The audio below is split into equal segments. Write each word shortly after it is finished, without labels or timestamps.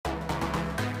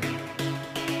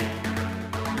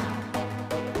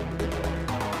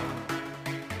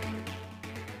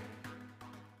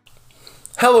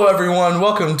Hello, everyone.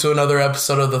 Welcome to another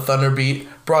episode of the Thunder Beat,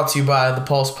 brought to you by the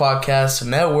Pulse Podcast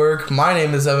Network. My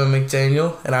name is Evan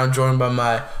McDaniel, and I'm joined by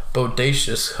my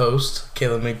bodacious host,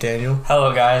 Caleb McDaniel.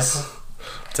 Hello, guys.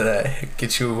 Today,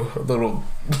 get you a little...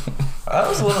 That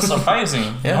was a little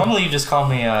surprising. Yeah. Normally, you just call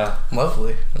me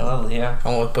Lovely. lovely. Yeah. I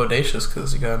went with bodacious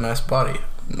because you got a nice body.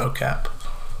 No cap.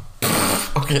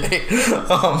 Okay.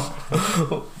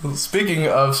 Speaking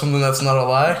of something that's not a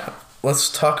lie,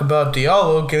 let's talk about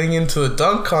Diallo getting into the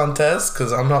dunk contest,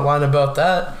 because I'm not lying about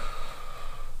that.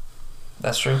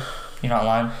 That's true. You're not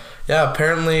lying. Yeah,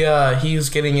 apparently he's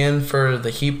getting in for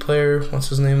the Heat player. What's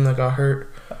his name that got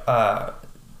hurt?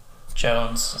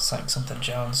 Jones. It's like something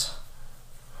Jones.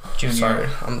 Junior. Sorry,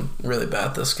 I'm really bad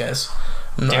at this, guys.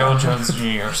 Daryl Jones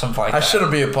Jr. or something like that. I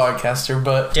shouldn't be a podcaster,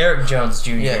 but... Derek Jones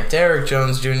Jr. Yeah, Derek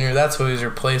Jones Jr. That's who he's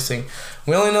replacing.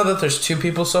 We only know that there's two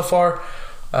people so far.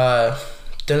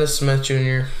 Dennis Smith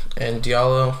Jr. and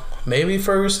Diallo. Maybe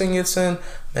Ferguson gets in.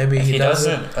 Maybe If he he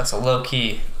doesn't. doesn't, that's a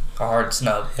low-key, a hard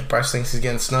snub. Yeah, Bryce thinks he's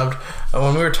getting snubbed.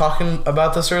 When we were talking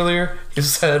about this earlier, he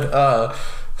said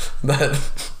that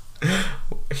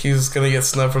he's going to get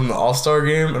snubbed from the All-Star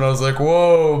game. And I was like,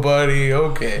 whoa, buddy,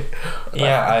 okay.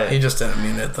 Yeah, he just didn't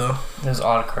mean it, though. It was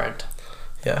autocorrect.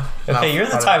 Yeah. Okay, you're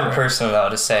the type of autocorrect. person, though,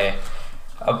 to say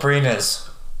Abrinas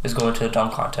is going to a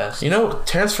dunk contest. You know,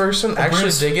 Terrence Ferguson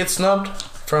actually did get snubbed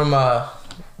from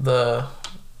the...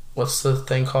 What's the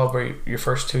thing called where your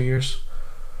first 2 years?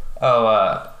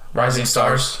 Oh, Rising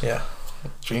Stars. Yeah.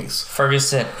 Jinx.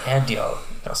 Ferguson and Diallo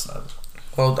got snubbed.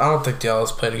 Well, I don't think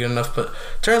Diallo's played good enough, but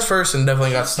Terrence Ferguson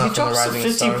definitely got He snubbed from the dropped some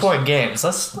Rising Stars. 15-point games.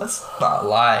 Let's not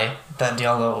lie that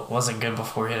Diallo wasn't good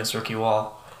before he hit his rookie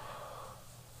wall.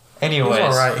 Anyways. He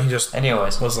was alright, he just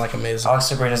Anyways. wasn't like amazing. Alex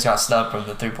Abrinas got snubbed from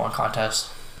the 3-point contest.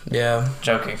 Yeah.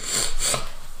 Joking.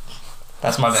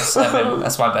 That's my best Evan.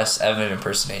 That's my best Evan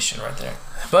impersonation right there.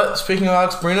 But speaking of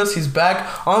Alex Abrinas, he's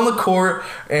back on the court,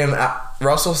 and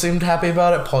Russell seemed happy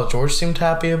about it. Paul George seemed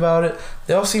happy about it.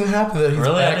 They all seemed happy that he's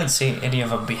Really, back. I didn't see any of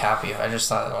them be happy. I just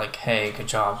thought, like, hey, good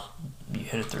job. You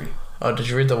hit a 3. Oh, did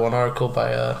you read the one article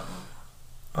by, I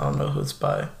don't know who it's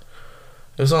by.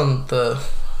 It was on the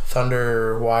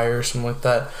Thunder Wire or something like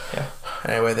that. Yeah.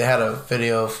 Anyway, they had a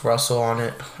video of Russell on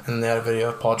it, and they had a video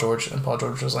of Paul George, and Paul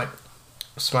George was like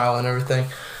smiling and everything.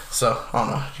 So, I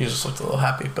don't know. He just looked a little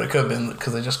happy, but it could have been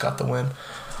because they just got the win.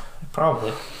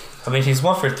 Probably. I mean, he's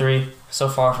 1 for 3 so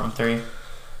far from 3.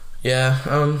 Yeah,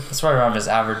 That's right around his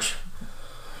average.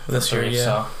 this year, 3, yeah.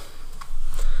 So.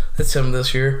 It's him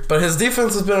this year. But his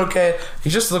defense has been okay. He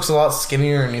just looks a lot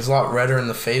skinnier, and he's a lot redder in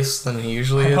the face than he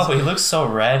usually is. Oh, he looks so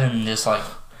red and just like...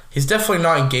 He's definitely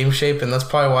not in game shape, and that's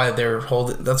probably why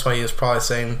that's why he was probably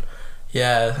saying,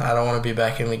 yeah, I don't want to be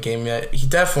back in the game yet. He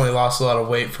definitely lost a lot of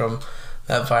weight from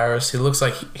that virus. He looks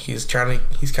like he's kind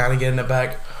of getting it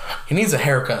back. He needs a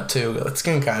haircut too. It's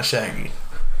getting kind of shaggy.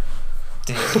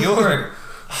 Dude, you're...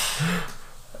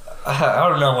 I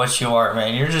don't know what you are,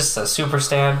 man. You're just a super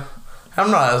stan.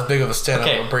 I'm not as big of a stand-up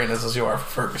Okay. Abrinas as you are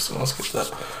for Ferguson. Let's get that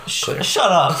clear.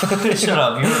 Shut up. Shut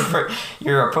up.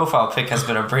 Your profile pic has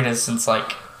been Abrinas since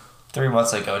like 3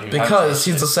 months ago. Dude. Because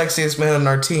he's the sexiest man on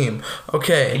our team.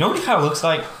 Okay. You know what he kind of looks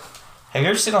like? Have you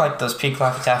ever seen like those pink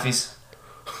Laffy Taffies?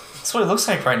 That's what it looks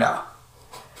like right now.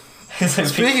 It's like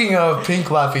Speaking of pink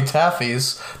Laffy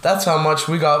Taffies, that's how much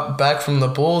we got back from the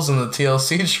Bulls in the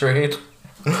TLC trade.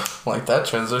 Like that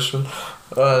transition.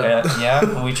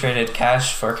 yeah, we traded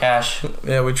cash for cash.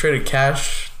 Yeah, we traded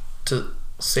cash to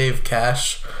save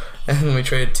cash, and we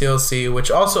traded TLC,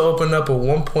 which also opened up a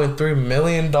 $1.3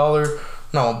 million,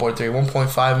 not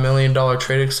 1.5 million dollar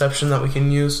trade exception that we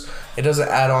can use. It doesn't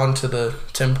add on to the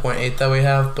 10.8 that we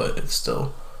have, but it's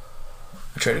still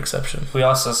a trade exception. We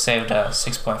also saved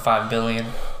 6.5 million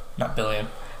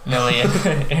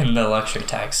in the luxury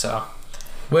tax. So,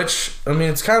 Which, I mean,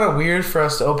 it's kind of weird for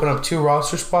us to open up 2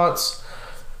 roster spots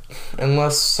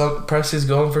unless Presti's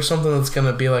going for something that's going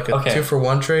to be like a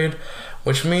 2-for-1 trade,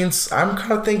 which means I'm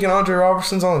kind of thinking Andre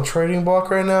Robertson's on the trading block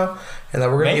right now and that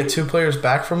we're going to get 2 players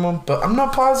back from him, but I'm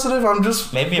not positive. I'm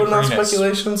just putting out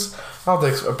speculations. I don't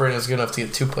think Abrinas good enough to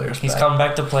get 2 players back. He's coming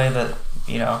back to play that,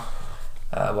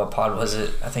 what pod was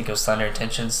it? I think it was Thunder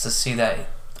Intentions to see that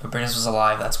Abrinas was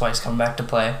alive. That's why he's coming back to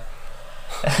play.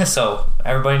 So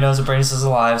everybody knows Abrinas is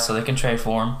alive, so they can trade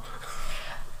for him.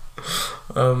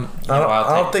 I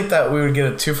don't think that we would get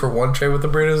a 2-for-1 trade with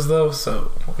Abrinas though.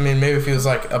 So I mean, maybe if he was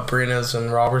like Abrinas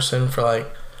and Robertson for like,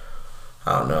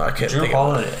 I don't know. I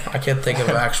can't think of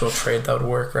an actual trade that would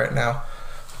work right now.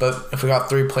 But if we got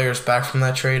 3 players back from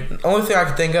that trade, the only thing I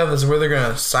can think of is where they're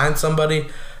gonna sign somebody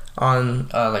on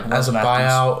as a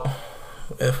buyout.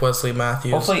 If Wesley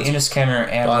Matthews, hopefully Enes Kanter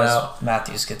and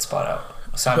Matthews gets bought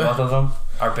out. Sign both of them.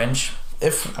 our bench.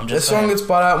 If someone gets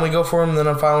bought out and we go for him, then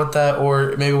I'm fine with that.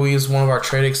 Or maybe we use one of our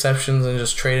trade exceptions and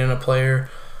just trade in a player,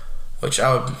 which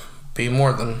I would be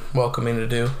more than welcoming to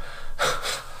do.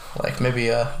 Like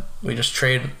maybe we just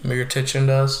trade Mirotic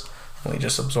into us and we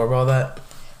just absorb all that.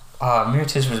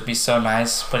 Mirotic would be so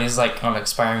nice, but he's like on an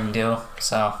expiring deal,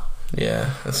 so.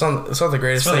 Yeah, it's not the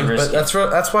greatest thing, risky. But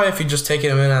that's why if you just take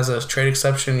him in as a trade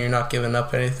exception, you're not giving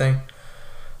up anything,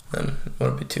 then it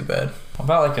wouldn't be too bad. What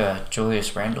about like a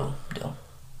Julius Randle deal?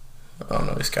 I don't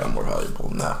know, he's kind of more valuable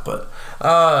than that. But,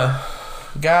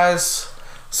 guys,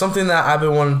 something that I've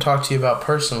been wanting to talk to you about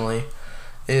personally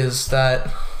is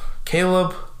that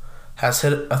Caleb has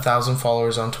hit 1,000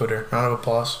 followers on Twitter. Round of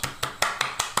applause.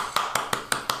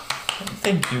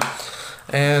 Thank you.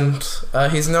 And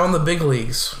he's now in the big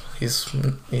leagues. He's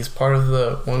part of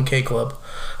the 1K club.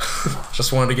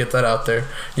 Just wanted to get that out there.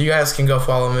 You guys can go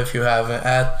follow him if you haven't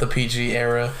at the PG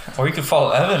era. Or you can follow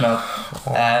Evan up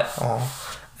at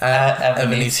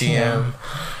Evan ATM.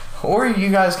 Or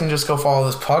you guys can just go follow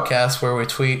this podcast where we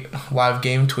tweet live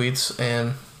game tweets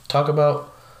and talk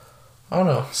about, I don't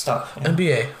know, stuff. Yeah.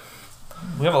 NBA.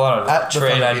 We have a lot of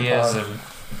trade ideas and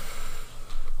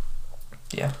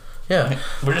yeah.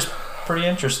 We're just pretty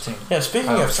interesting. Yeah, speaking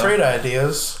of trade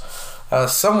ideas,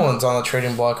 someone's on the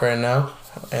trading block right now,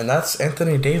 and that's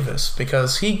Anthony Davis,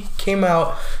 because he came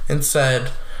out and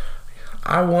said,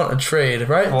 I want a trade,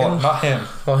 right? Well, not him.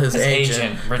 Well, his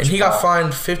agent. And he got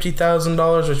fined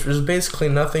 $50,000, which was basically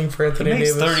nothing for Anthony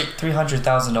Davis. He makes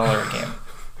 $300,000 a game.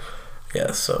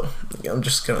 Yeah, so I'm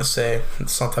just going to say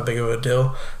it's not that big of a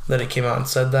deal that he came out and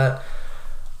said that.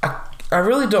 I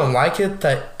really don't like it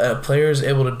that a player is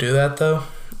able to do that, though.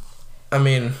 I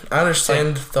mean, I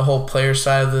understand the whole player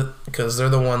side of it because they're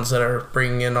the ones that are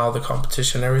bringing in all the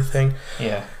competition and everything.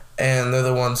 Yeah. And they're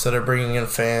the ones that are bringing in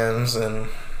fans and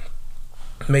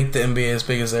make the NBA as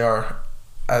big as they are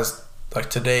as like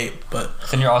to date. But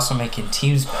then you're also making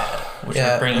teams bad, which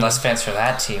would bring less fans for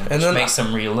that team, which makes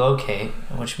them relocate,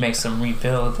 which makes them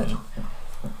rebuild, and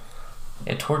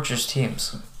it tortures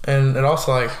teams. And it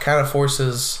also like kind of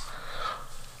forces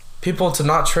people to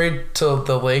not trade to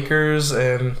the Lakers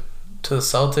and to the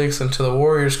Celtics and to the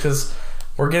Warriors, because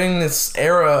we're getting this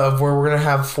era of where we're going to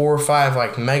have 4 or 5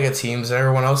 like mega teams and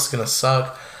everyone else is going to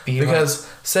suck. Because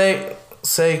say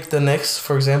the Knicks,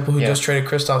 for example, who just traded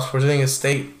Kristaps Porzingis,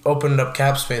 they opened up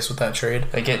cap space with that trade.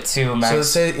 They get 2 max. So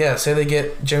say they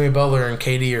get Jimmy Butler and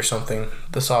KD or something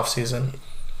this offseason.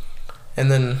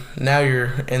 And then now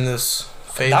you're in this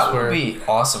phase that would be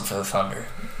awesome for the Thunder.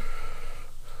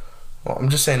 Well, I'm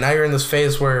just saying, now you're in this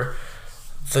phase where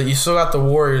you still got the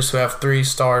Warriors who have 3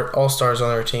 all-stars on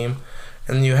their team,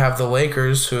 and you have the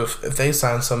Lakers who, if they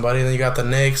sign somebody, and then you got the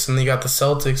Knicks, and then you got the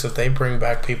Celtics if they bring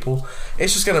back people.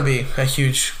 It's just going to be a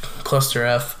huge cluster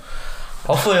F.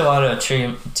 Hopefully a lot of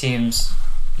teams,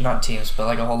 not teams, but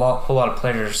like a whole lot of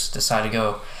players decide to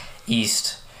go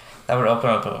east. That would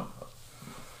open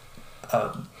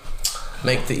up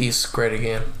make the East great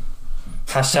again.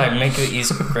 # make the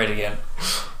East great again.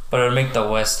 But it would make the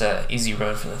West an easy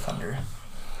road for the Thunder.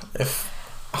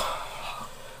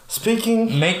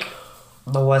 Make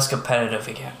the West competitive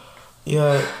again.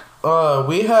 Yeah,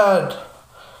 we had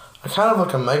a kind of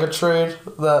like a mega trade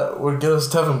that would get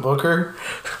us Devin Booker.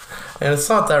 And it's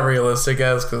not that realistic,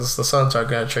 guys, because the Suns aren't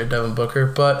going to trade Devin Booker.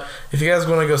 But if you guys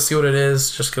want to go see what it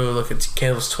is, just go look at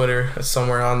Caleb's Twitter. It's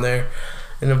somewhere on there.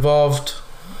 It involved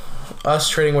us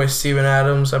trading away Steven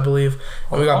Adams, I believe.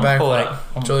 And we got back like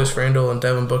Julius Randle and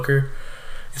Devin Booker.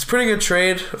 It's a pretty good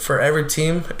trade for every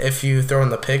team if you throw in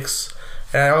the picks.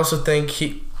 And I also think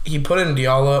he put in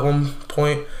Diallo at one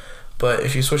point, but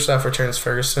if you switch that for Terrence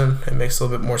Ferguson, it makes a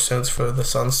little bit more sense for the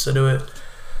Suns to do it.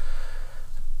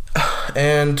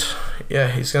 And yeah,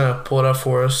 he's going to pull it up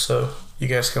for us so you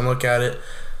guys can look at it.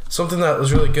 Something that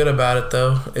was really good about it,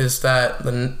 though, is that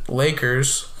the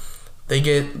Lakers, they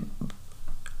get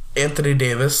Anthony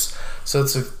Davis, so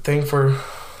it's a thing for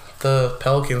the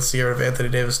Pelicans to get rid of Anthony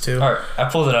Davis too. Alright, I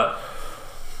pulled it up.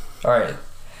 Alright,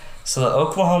 so the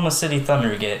Oklahoma City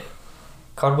Thunder get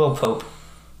Caldwell Pope,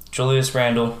 Julius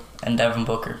Randle, and Devin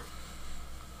Booker.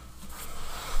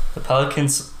 The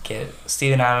Pelicans get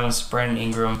Steven Adams, Brandon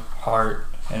Ingram, Hart,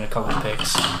 and a couple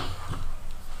picks.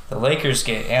 The Lakers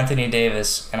get Anthony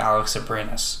Davis and Alex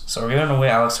Abrines. So we're giving away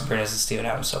Alex Abrines and Steven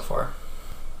Adams so far.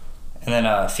 And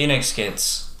then Phoenix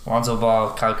gets Lonzo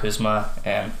Ball, Kyle Kuzma,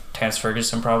 and Terrence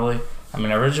Ferguson probably. I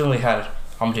mean, I originally had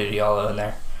Hamidou Diallo in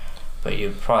there, but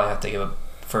you probably have to give a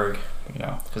Ferg,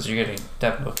 because you're getting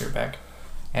Devin Booker back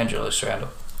and Julius Randle.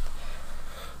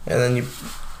 And then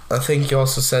I think you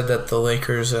also said that the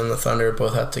Lakers and the Thunder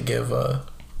both have to give the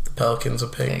Pelicans a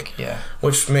pick. Yeah.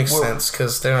 Which makes sense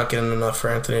because they're not getting enough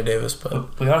for Anthony Davis.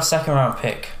 But we got a second-round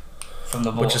pick from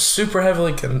the Bulls. Which is super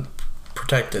heavily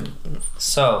protected.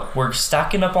 So, we're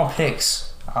stacking up on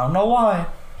picks. I don't know why.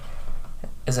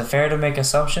 Is it fair to make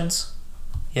assumptions?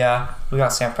 Yeah. We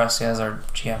got Sam Presti as our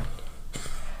GM.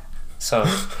 So,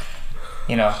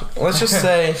 you know. Let's just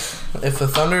say if the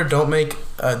Thunder don't make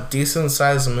a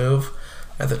decent-sized move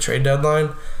at the trade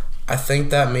deadline, I think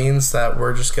that means that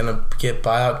we're just going to get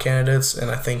buyout candidates, and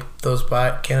I think those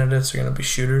buyout candidates are going to be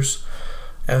shooters.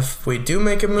 If we do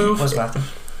make a move, it's going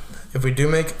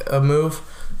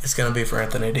to be for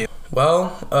Anthony Davis.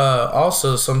 Well,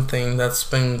 also something that's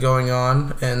been going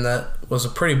on, and that was a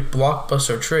pretty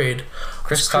blockbuster trade.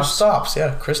 Kristaps.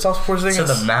 Yeah, Kristaps Porzingis. So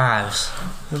the Mavs.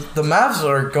 The Mavs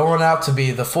are going out to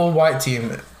be the full white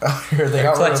team.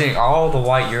 They're collecting all the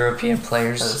white European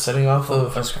players. Sitting off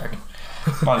of...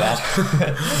 My bad.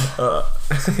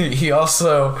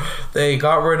 They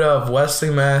got rid of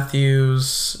Wesley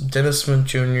Matthews, Dennis Smith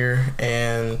Jr.,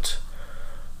 and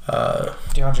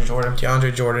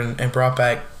DeAndre Jordan, and brought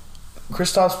back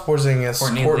Kristaps Porzingis,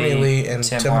 Courtney Lee, and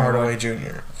Tim Hardaway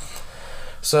Jr.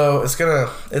 So it's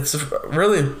a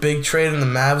really big trade in the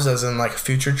Mavs, as in like a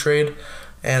future trade,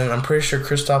 and I'm pretty sure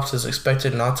Kristaps is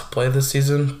expected not to play this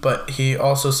season, but he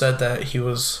also said that he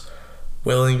was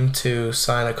willing to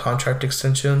sign a contract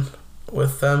extension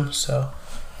with them, so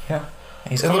yeah,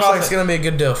 it looks like it's going to be a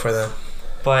good deal for them.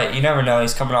 But you never know.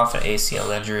 He's coming off an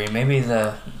ACL injury. Maybe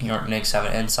the New York Knicks have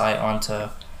an insight onto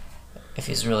if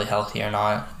he's really healthy or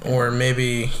not. Or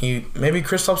maybe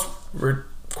Kristaps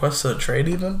requested a trade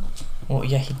even. Well,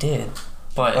 yeah, he did.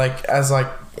 But I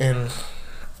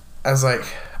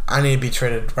need to be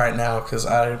traded right now because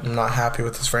I'm not happy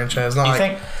with this franchise. Not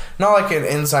like an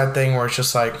inside thing where it's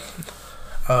just like,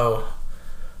 oh,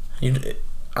 I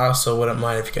also wouldn't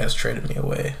mind if you guys traded me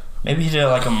away. Maybe he did it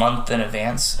like a month in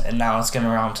advance, and now it's getting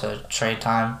around to trade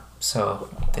time, so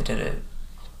they did it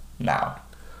now.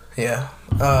 Yeah.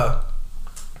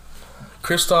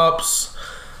 Kristaps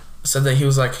said that he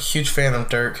was like a huge fan of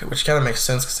Dirk, which kind of makes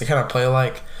sense because they kind of play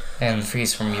alike. And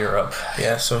he's from Europe.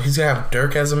 Yeah, so he's going to have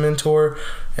Dirk as a mentor,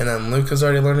 and then Luka's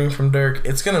already learning from Dirk.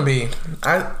 It's going to be,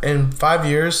 in 5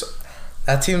 years,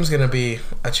 that team's going to be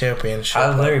a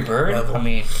championship. Larry Bird? Level. I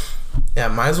mean... Yeah,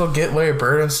 might as well get Larry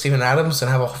Bird and Steven Adams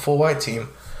and have a full white team.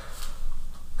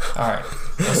 All right.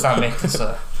 Let's not make this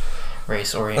a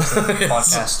race-oriented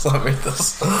podcast. Let's not make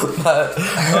this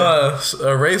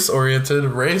a race-oriented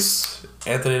race.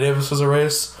 Anthony Davis was a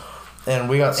race, and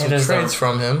we got some trades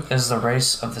from him. It is the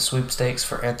race of the sweepstakes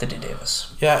for Anthony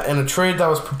Davis. Yeah, and a trade that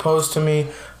was proposed to me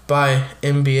by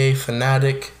NBA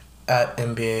Fanatic at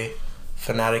NBA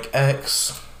Fanatic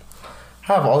X.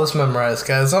 I have all this memorized,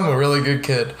 guys. I'm a really good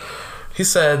kid. He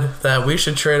said that we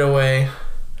should trade away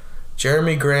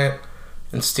Jeremy Grant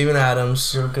and Steven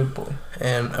Adams. You're a good boy.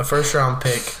 And a first-round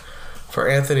pick for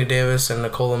Anthony Davis and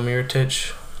Nikola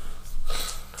Mirotic.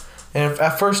 And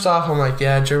at first off, I'm like,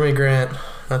 yeah, Jeremy Grant,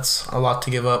 that's a lot to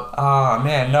give up. Oh,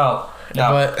 man, no.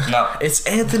 But it's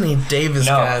Anthony Davis,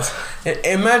 guys.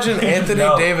 Imagine Anthony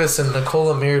Davis and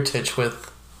Nikola Mirotic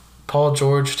with Paul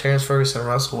George, Terrence Ferguson, and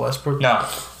Russell Westbrook. No.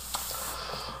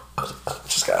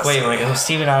 Just gotta wait.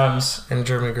 Steven Adams and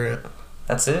Jeremy Grant.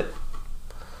 That's it?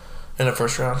 In the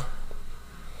first round.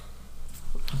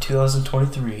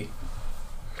 2023.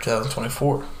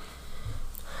 2024.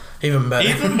 Even better.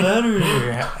 We'd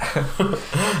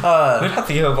have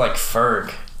to give up like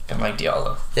Ferg and like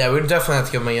Diallo. Yeah, we'd definitely have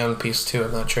to give him a young piece too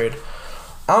in that trade.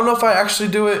 I don't know if I actually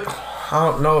do it. I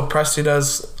don't know if Presti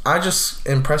does.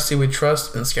 In Presti we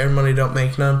trust, and scared money don't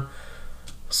make none.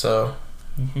 So,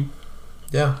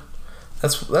 yeah.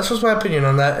 That's just my opinion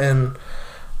on that, and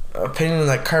opinion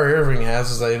that Kyrie Irving has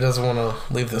is that he doesn't want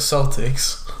to leave the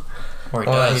Celtics. Or he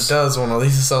does. He does want to leave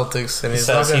the Celtics, and he's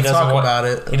not going to talk about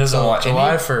it until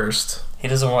July 1st. He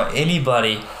doesn't want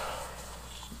anybody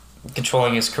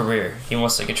controlling his career. He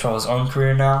wants to control his own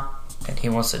career now, and he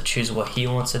wants to choose what he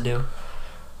wants to do.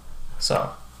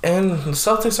 So. And the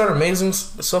Celtics are amazing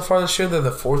so far this year. They're the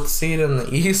 4th seed in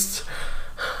the East,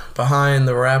 behind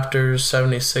the Raptors,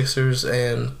 76ers,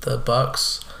 and the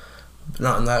Bucks.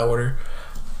 Not in that order.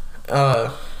 I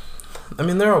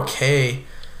mean, they're okay.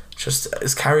 Just,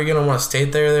 is Kyrie gonna want to stay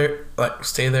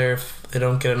there if they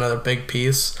don't get another big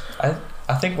piece? I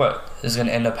think what is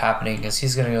gonna end up happening is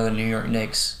he's gonna go to the New York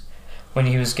Knicks. When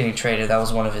he was getting traded, that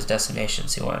was one of his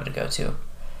destinations he wanted to go to.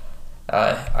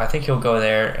 I think he'll go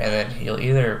there, and then he'll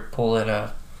either pull in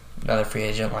another free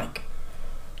agent like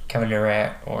Kevin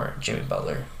Durant or Jimmy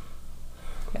Butler,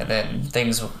 and then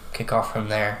things will kick off from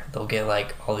there. They'll get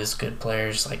like all these good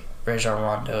players like Rajon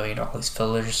Rondo, all these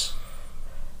fillers.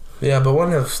 Yeah, but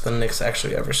when have the Knicks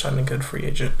actually ever signed a good free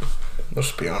agent?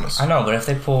 Let's be honest. I know, but if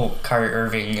they pull Kyrie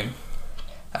Irving and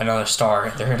another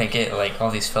star, they're gonna get like all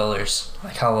these fillers,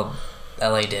 like how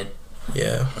LA did.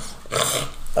 Yeah.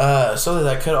 Something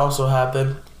that could also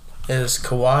happen is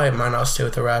Kawhi might not stay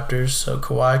with the Raptors, so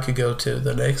Kawhi could go to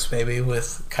the Knicks maybe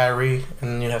with Kyrie, and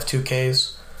then you'd have 2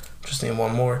 Ks. Just need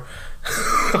one more.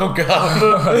 Oh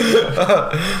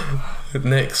God.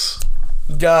 Knicks.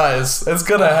 Guys, it's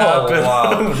gonna happen. Oh,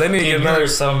 wow. They need to get another.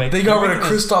 They got rid of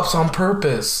Kristaps on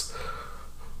purpose.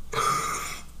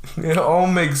 It all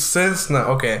makes sense now.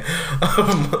 Okay.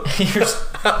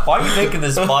 Why are you making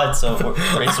this pod so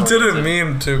I didn't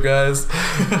mean to, guys.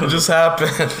 It just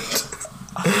happened.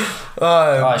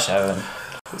 Gosh, Evan.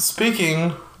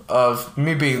 Speaking of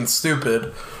me being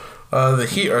stupid, the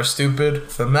Heat are stupid,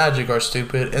 the Magic are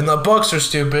stupid, and the Bucks are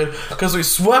stupid because we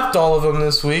swept all of them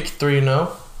this week,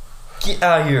 3-0. Get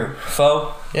out of here,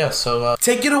 foe. Yeah, so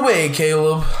take it away,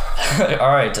 Caleb.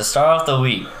 All right, to start off the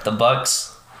week, the Bucks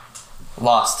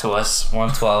lost to us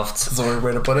 112. That's a weird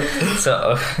way to put it.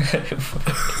 So,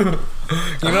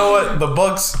 you know what? The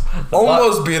Bucks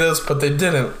almost beat us, but they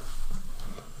didn't.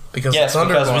 Because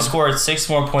we scored 6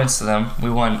 more points to them. We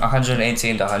won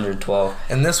 118 to 112.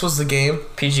 And this was the game.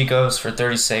 PG goes for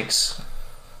 36.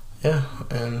 Yeah,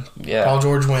 and Paul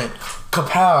George went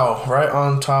kapow right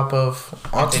on top of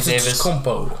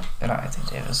Antetokounmpo. And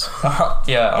Anthony Davis.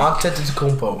 Yeah.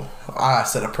 Antetokounmpo. I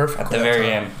said it perfectly. At the very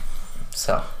end.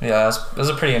 So, yeah, it was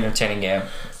a pretty entertaining game.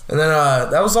 And then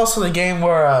that was also the game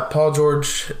where Paul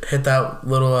George hit that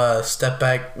little step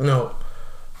back. No,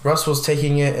 Russ was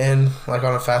taking it in like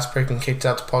on a fast break and kicked it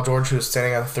out to Paul George, who was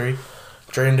standing at the 3.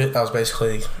 Drained it. That was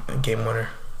basically a game winner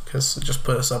because it just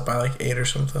put us up by like 8 or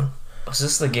something. Was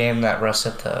this the game that Russ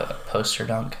hit the poster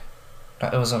dunk? No,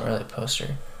 it wasn't really a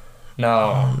poster.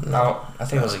 No, I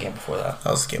think it was a game before that. That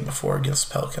was the game before against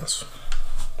the Pelicans.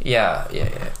 Yeah.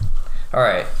 All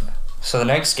right. So the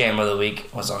next game of the week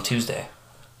was on Tuesday.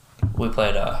 We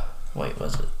played,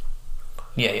 was it?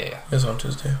 Yeah. It was on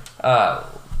Tuesday.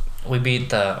 We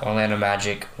beat the Orlando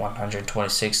Magic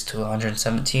 126 to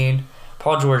 117.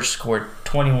 Paul George scored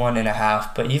 21 and a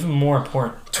half, but even more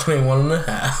important... 21 and a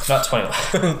half. Not 21.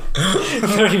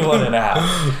 31 and a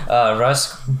half.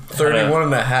 Russ... 31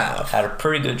 and a half. Had a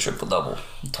pretty good triple-double.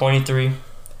 23,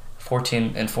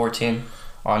 14, and 14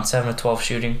 on 7 of 12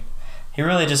 shooting. He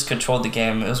really just controlled the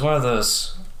game. It was one of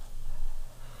those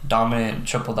dominant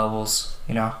triple-doubles,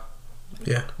 you know?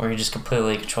 Yeah. Where he just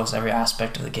completely controls every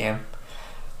aspect of the game.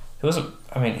 It wasn't...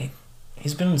 I mean,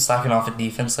 he's been slacking off at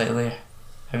defense lately.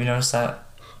 Have you noticed that?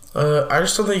 I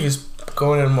just don't think he's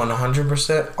going in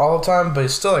 100% all the time, but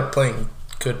he's still like playing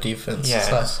good defense.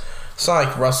 Yeah, it's not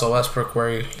like Russell Westbrook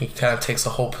where he kind of takes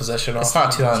the whole possession off. It's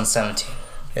not 2017.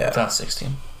 Yeah.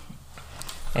 2016.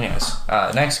 Anyways,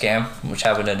 next game, which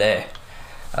happened today,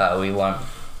 we won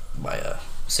by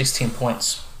 16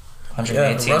 points.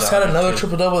 118. Yeah, Russ had another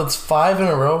triple-double. It's 5 in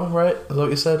a row, right? Is that what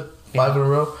you said? 5 in a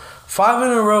row? 5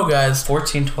 in a row, guys.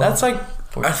 14-12. That's like...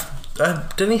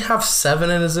 didn't he have 7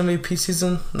 in his MVP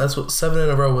season? That's what 7 in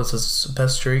a row was his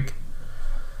best streak.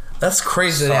 That's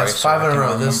crazy. That he has 5 in a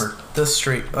row. This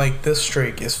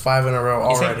streak is 5 in a row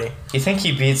already. You think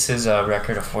he beats his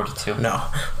record of 42? No,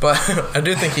 but I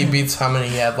do think he beats how many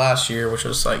he had last year, which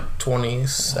was like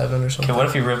 27 or something. Okay, what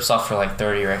if he rips off for like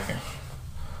 30 right here?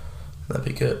 That'd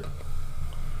be good.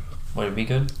 Would it be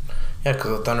good? Yeah,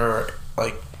 because the Thunder are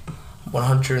like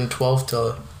 112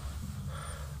 to,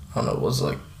 I don't know, it was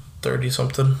like 30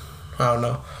 something. I don't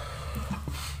know.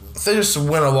 They just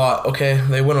win a lot, okay?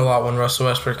 They win a lot when Russell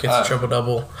Westbrook gets a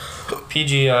triple-double.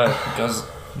 PG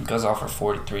goes off for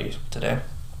 43 today.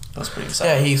 That's pretty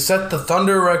exciting. Yeah, he set the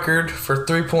Thunder record for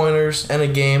 3-pointers in a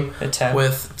game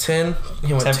with 10.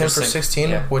 He went 10 for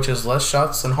 16, which is less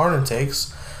shots than Harden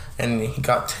takes, and he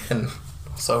got 10.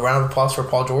 So round of applause for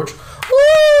Paul George.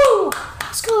 Woo!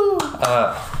 Let's go!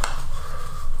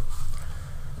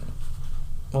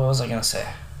 What was I going to say?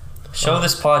 Show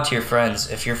this pod to your friends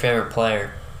if your favorite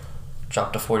player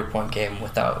dropped a 40-point game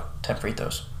without 10 free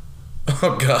throws.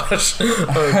 Oh, gosh.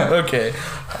 Okay.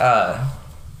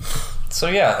 So,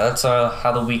 yeah, that's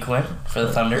how the week went for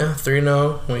the Thunder. Yeah,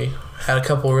 3-0. We had a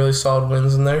couple really solid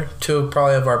wins in there. 2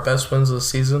 probably of our best wins of the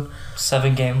season.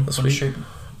 7-game win streak.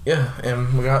 Yeah,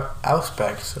 and we got Alex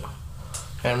back. So,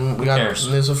 and we got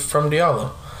news from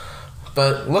Diallo.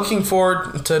 But looking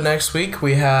forward to next week,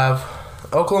 we have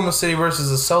Oklahoma City versus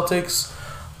the Celtics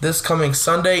this coming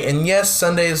Sunday. And yes,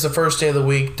 Sunday is the first day of the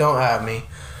week. Don't at me.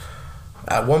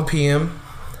 At 1 p.m.,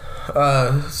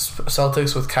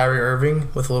 Celtics with Kyrie Irving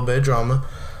with a little bit of drama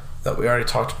that we already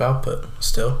talked about, but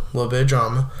still, a little bit of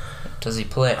drama. Does he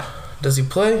play? Does he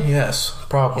play? Yes,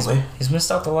 probably. He's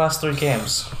missed out the last 3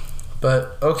 games.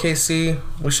 But OKC,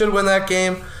 we should win that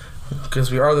game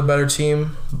because we are the better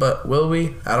team. But will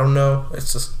we? I don't know.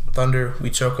 It's just Thunder. We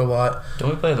choke a lot.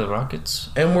 Don't we play the Rockets?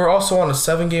 And we're also on a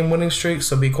 7-game winning streak,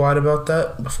 so be quiet about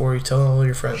that before you tell all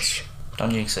your friends.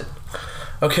 Don't jinx it.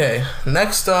 Okay,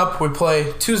 next up, we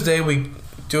play Tuesday. We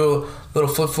do a little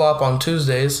flip-flop on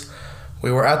Tuesdays.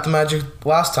 We were at the Magic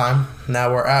last time.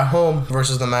 Now we're at home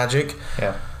versus the Magic.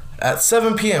 Yeah. At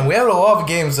 7 p.m. We have a lot of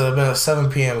games that have been at 7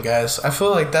 p.m., guys. I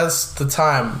feel like that's the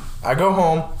time. I go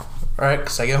home, right,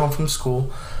 because I get home from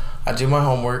school. I do my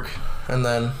homework, and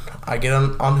then I get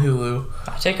on Hulu.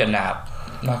 I take a nap.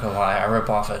 I'm not going to lie. I rip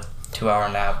off a 2-hour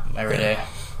nap every day.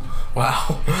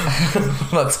 Wow.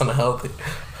 That's unhealthy.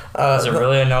 Is it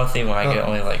really unhealthy when I get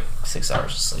only like 6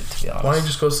 hours of sleep, to be honest? Why don't you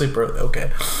just go to sleep early?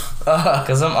 Okay.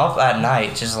 Because I'm up at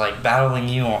night just like battling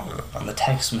you on the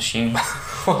text machine.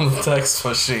 On the text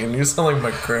machine. You sound like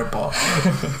my grandpa.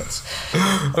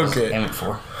 Okay. Aim it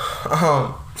for.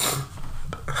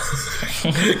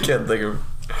 Can't think of.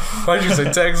 Why'd you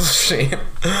say text machine?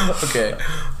 Okay.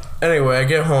 Anyway, I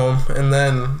get home and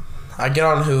then I get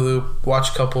on Hulu, watch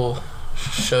a couple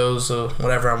shows or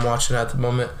whatever I'm watching at the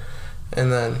moment,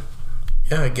 and then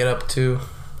I get up to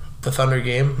the Thunder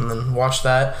game and then watch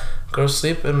that, go to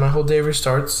sleep, and my whole day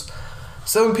restarts.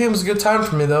 7 p.m. is a good time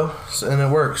for me though, and it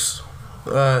works.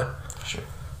 Sure.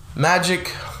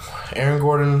 Magic, Aaron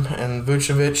Gordon, and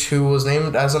Vucevic, who was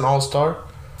named as an All-Star,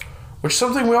 which is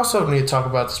something we also need to talk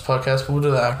about this podcast, but we'll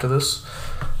do that after this.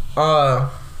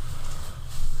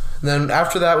 Then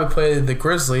after that, we play the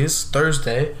Grizzlies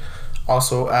Thursday,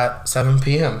 also at 7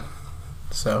 p.m.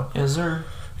 So Yes, sir.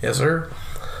 Yes, sir.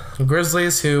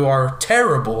 Grizzlies, who are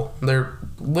terrible. They're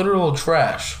literal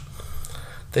trash.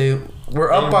 They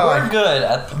were up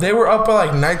They were up by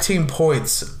like 19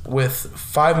 points with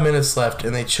 5 minutes left,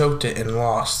 and they choked it and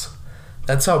lost.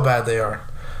 That's how bad they are.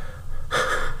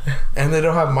 And they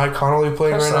don't have Mike Conley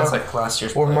playing right now. Sounds like last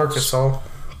year's or players. Marc Gasol.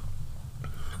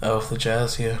 Oh, the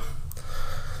Jazz, yeah.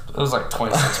 It was like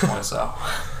 26 points though.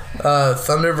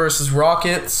 Thunder versus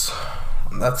Rockets.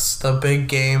 That's the big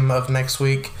game of next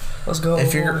week. Let's go.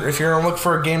 If you're gonna look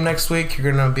for a game next week,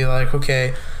 you're gonna be like,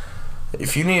 okay,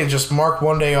 if you need to just mark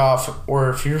one day off, or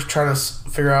if you're trying to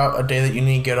figure out a day that you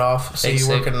need to get off, say you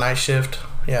work a night shift,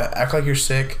 act like you're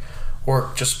sick,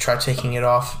 or just try taking it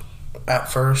off at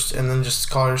first and then just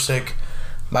call her sick.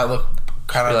 Might look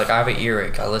kind of like, I have an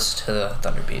earache. I listen to the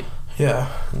Thunder beat.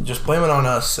 Yeah, just blame it on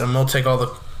us, and we'll take all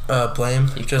the blame.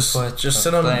 You just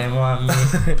sit on blame on me.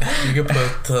 You can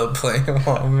put the blame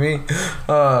on me.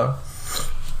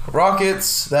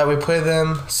 Rockets, that we play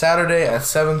them Saturday at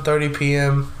 7:30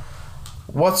 p.m.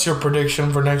 What's your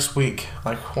prediction for next week?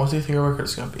 Like, what do you think our record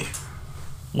is gonna be?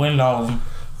 Win all of them.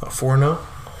 4-0.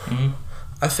 Mm-hmm.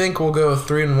 I think we'll go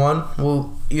 3-1.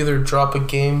 We'll either drop a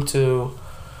game to.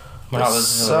 We're not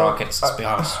listening to the Rockets. Let's be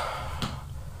honest.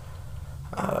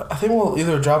 I think we'll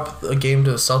either drop a game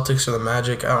to the Celtics or the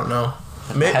Magic. I don't know.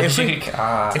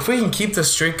 If we can keep the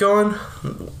streak going,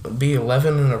 be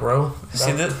 11 in a row.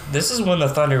 See, this is when the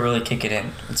Thunder really kick it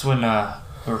in. It's when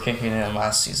we were kicking it in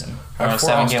last season. On a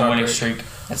 7-game winning streak,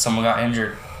 and someone got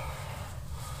injured.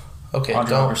 Okay,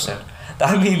 100%.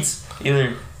 That means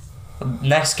either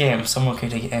next game someone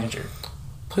could get injured.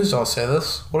 Please don't say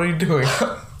this. What are you doing?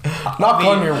 Knock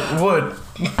on your wood.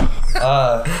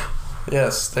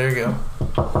 Yes, there you go.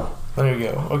 There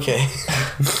you go. Okay.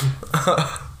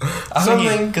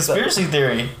 Conspiracy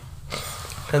theory.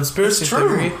 Conspiracy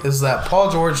theory is that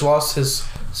Paul George lost his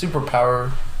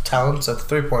superpower talents at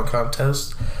the 3-point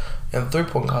contest, and the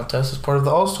 3-point contest is part of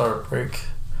the All-Star break.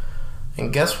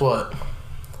 And guess what?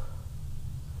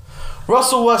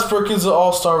 Russell Westbrook is an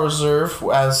All-Star reserve,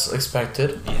 as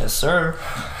expected. Yes, sir.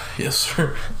 Yes,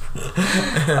 sir.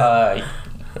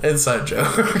 Inside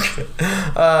joke.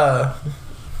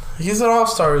 He's an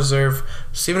All-Star reserve.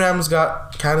 Steven Adams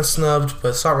got kind of snubbed, but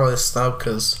it's not really a snub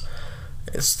because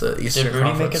it's the Eastern Conference. Did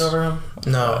Rudy make it over him?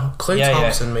 No. Klay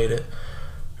Thompson made it.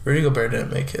 Rudy Gobert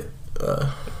didn't make it.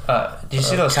 Did you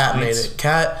see those Cat tweets? Made it.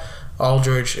 Cat,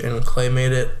 Aldridge, and Klay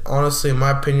made it. Honestly, in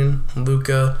my opinion,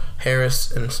 Luka, Harris,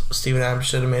 and Steven Adams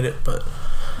should have made it, but...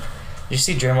 You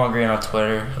see Draymond Green on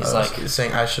Twitter? He's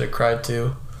saying I should have cried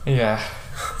too. Yeah.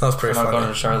 That was pretty funny. Not going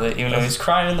to Charlotte, even though he's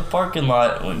crying in the parking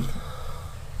lot when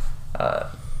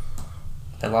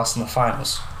they lost in the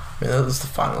finals. I mean, that was the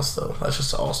finals, though. That's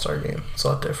just an all-star game. It's a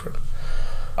lot different.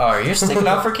 Oh, you're sticking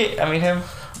up for him?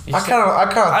 I kind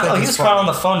of think I know, he was crying on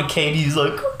the phone to KD. He's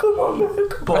like, oh, come on, man,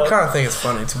 come on. I kind of think it's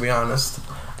funny, to be honest.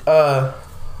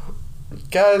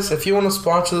 Guys, if you want to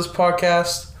sponsor this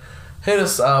podcast, hit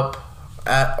us up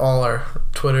at all our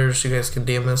Twitters. You guys can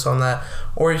DM us on that.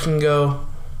 Or you can go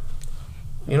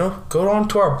on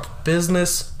to our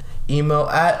business email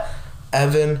at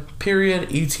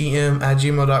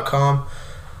evan.etm@gmail.com.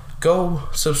 Go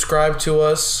subscribe to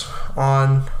us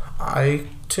on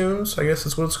iTunes, I guess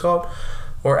that's what it's called,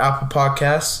 or Apple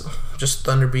Podcasts, just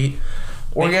Thunderbeat.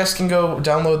 Or you guys can go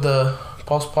download the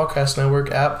Pulse Podcast Network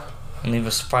app. And leave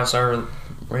us a 5-star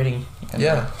rating.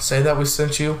 Say that we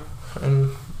sent you.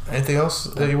 And anything else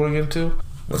that you want to get into?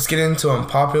 Let's get into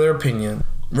unpopular opinion.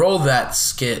 Roll that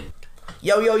skit.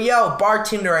 Yo,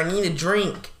 bartender, I need a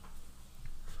drink.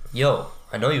 Yo,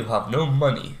 I know you have no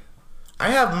money.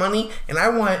 I have money, and I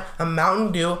want a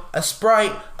Mountain Dew, a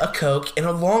Sprite, a Coke, and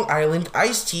a Long Island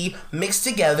iced tea mixed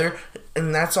together,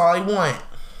 and that's all I want.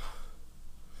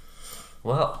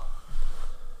 Well,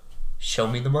 show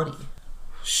me the money.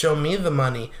 Show me the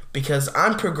money, because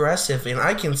I'm Progressive, and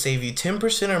I can save you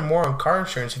 10% or more on car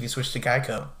insurance if you switch to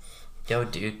Geico. Yo,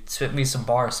 dude, spit me some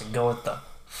bars and go with the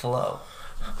flow.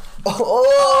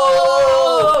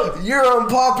 Oh, you're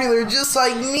unpopular just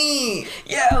like me.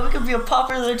 Yeah, we could be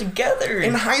unpopular together.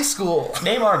 In high school.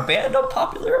 Name our band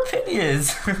Unpopular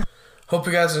Opinions. Hope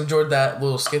you guys enjoyed that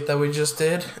little skit that we just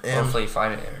did. And hopefully you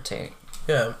find it entertaining.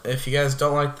 Yeah, if you guys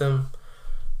don't like them,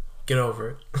 get over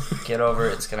it. Get over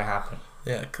it. It's going to happen.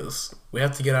 Yeah, because we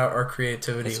have to get out our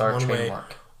creativity it's our one trademark.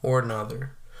 Way or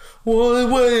another.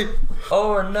 One way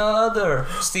or another.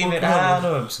 Steven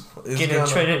Adams. Getting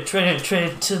traded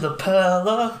to the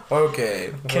Pella.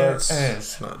 Okay.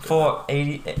 Let's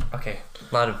 488. Okay.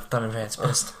 A lot of Thunder fans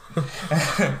pissed.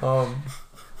 If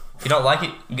you don't like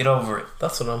it, get over it.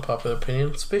 That's an unpopular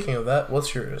opinion. Speaking of that,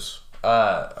 what's yours?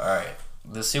 Alright.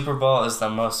 The Super Bowl is the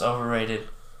most overrated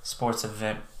sports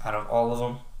event out of all of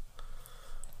them.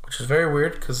 Which is very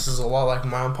weird because this is a lot like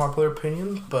my unpopular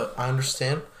opinion, but I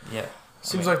understand. Yeah.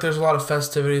 Seems like there's a lot of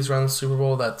festivities around the Super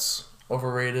Bowl that's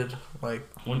overrated. Like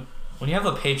when you have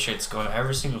the Patriots going to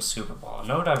every single Super Bowl,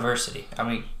 no diversity. I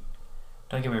mean,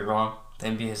 don't get me wrong, the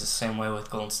NBA is the same way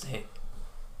with Golden State.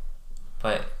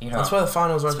 But that's why the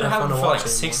finals aren't that fun to watch. It's been happening for like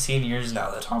 16 years now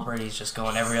that Tom Brady's just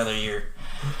going every other year.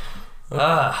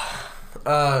 Okay.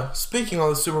 Speaking of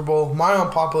the Super Bowl, my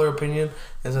unpopular opinion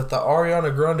is that the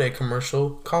Ariana Grande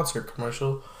concert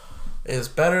commercial, is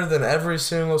better than every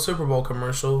single Super Bowl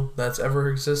commercial that's ever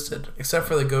existed, except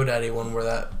for the GoDaddy one where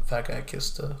that fat guy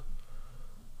kissed a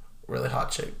really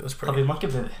hot chick. It was pretty. Puppy Monkey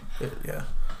Baby. Yeah.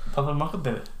 Puppy Monkey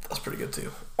Baby. That's pretty good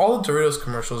too. All the Doritos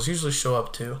commercials usually show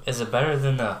up too. Is it better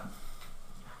than the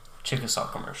Chickasaw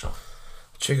commercial?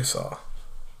 Chickasaw.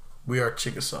 We are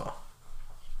Chickasaw.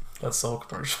 That's the whole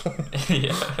commercial.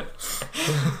 Yeah.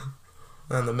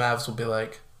 And the Mavs will be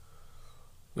like,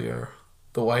 we are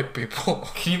the white people.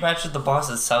 Can you imagine the boss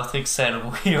at Celtics said,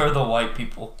 we are the white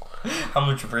people? How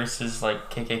much racist, like,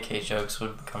 KKK jokes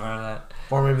would come out of that?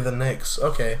 Or maybe the Knicks.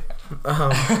 Okay.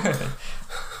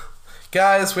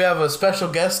 Guys, we have a special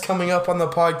guest coming up on the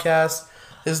podcast.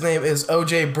 His name is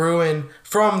OJ Bruin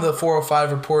from the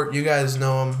 405 Report. You guys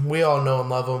know him. We all know and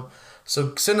love him.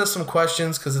 So send us some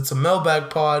questions because it's a mailbag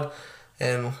pod.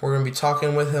 And we're going to be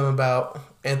talking with him about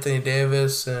Anthony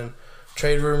Davis and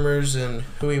trade rumors and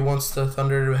who he wants the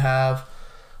Thunder to have.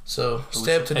 So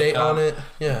stay up to date on it.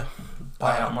 Yeah.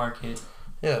 Buyout market.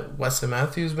 Yeah. Wesley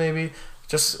Matthews maybe.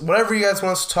 Just whatever you guys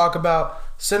want us to talk about,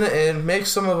 send it in. Make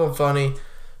some of them funny.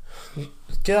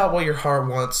 Get out what your heart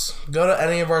wants. Go to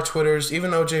any of our Twitters,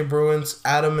 even OJ Bruins,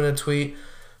 add him in a tweet.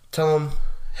 Tell him,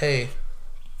 hey,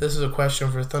 this is a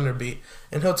question for Thunderbeat.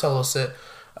 And he'll tell us it.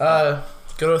 Go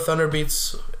to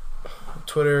Thunderbeat's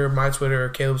Twitter, my Twitter, or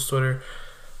Caleb's Twitter.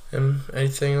 And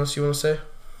anything else you want to say?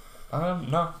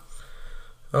 No.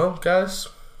 Oh, guys,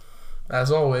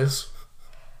 as always,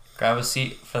 grab a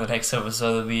seat for the next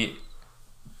episode of the Beat.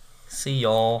 See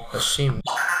y'all. Hashim.